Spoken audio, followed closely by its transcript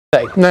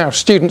Now,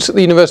 students at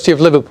the University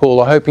of Liverpool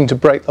are hoping to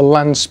break the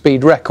land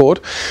speed record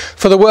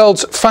for the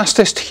world's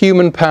fastest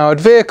human-powered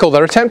vehicle.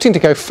 They're attempting to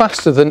go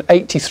faster than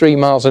 83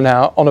 miles an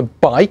hour on a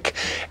bike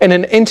in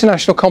an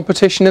international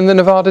competition in the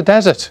Nevada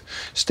desert.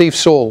 Steve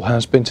Saul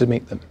has been to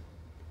meet them.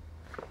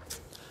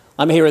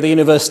 I'm here at the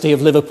University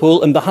of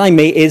Liverpool, and behind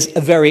me is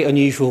a very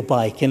unusual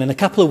bike. And in a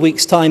couple of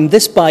weeks' time,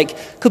 this bike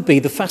could be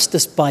the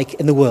fastest bike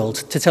in the world.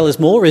 To tell us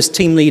more is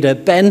team leader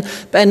Ben.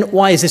 Ben,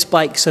 why is this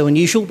bike so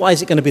unusual? Why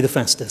is it going to be the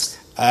fastest?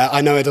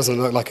 I know it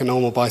doesn't look like a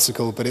normal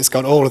bicycle, but it's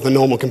got all of the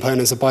normal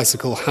components a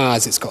bicycle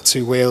has. It's got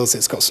two wheels,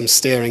 it's got some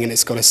steering, and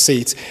it's got a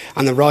seat.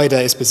 And the rider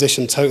is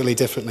positioned totally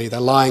differently. They're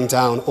lying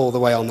down all the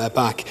way on their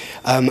back.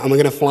 And we're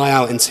going to fly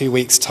out in 2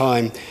 weeks'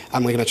 time,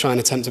 and we're going to try and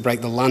attempt to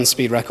break the land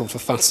speed record for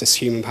fastest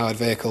human-powered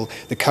vehicle.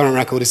 The current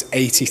record is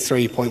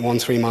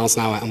 83.13 miles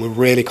an hour, and we're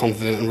really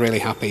confident and really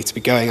happy to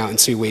be going out in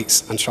 2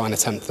 weeks and trying to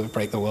attempt to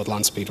break the world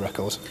land speed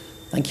record.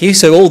 Thank you.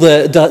 So all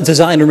the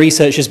design and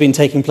research has been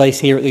taking place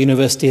here at the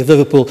University of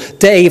Liverpool.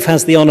 Dave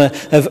has the honour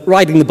of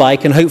riding the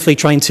bike and hopefully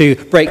trying to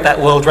break that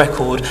world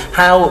record.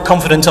 How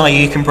confident are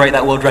you can break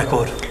that world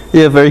record?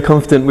 Yeah, very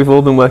confident. We've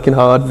all been working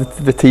hard,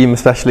 the team,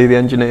 especially the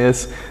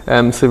engineers.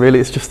 So really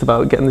it's just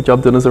about getting the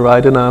job done as a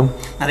rider now.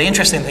 Now the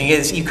interesting thing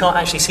is you can't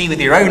actually see with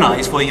your own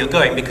eyes where you're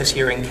going because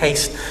you're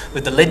encased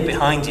with the lid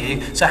behind you.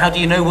 So how do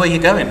you know where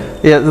you're going?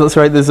 Yeah, that's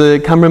right. There's a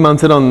camera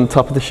mounted on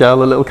top of the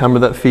shell, a little camera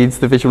that feeds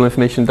the visual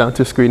information down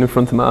to a screen in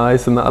front of my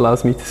eyes, and that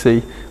allows me to see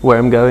where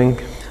I'm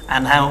going.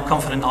 And how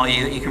confident are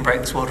you that you can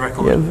break this world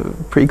record? Yeah,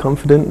 pretty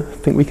confident. I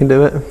think we can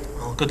do it.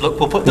 Good luck.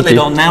 We'll put the lid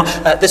on now.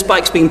 This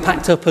bike's being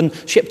packed up and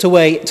shipped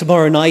away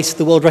tomorrow night.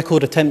 The world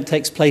record attempt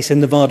takes place in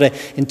Nevada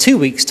in 2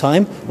 weeks'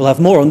 time. We'll have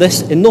more on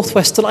this in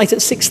Northwest tonight at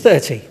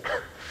 6:30.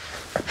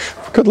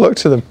 Good luck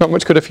to them. Not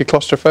much good if you're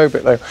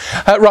claustrophobic,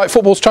 though. Right,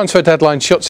 football's transfer deadline shuts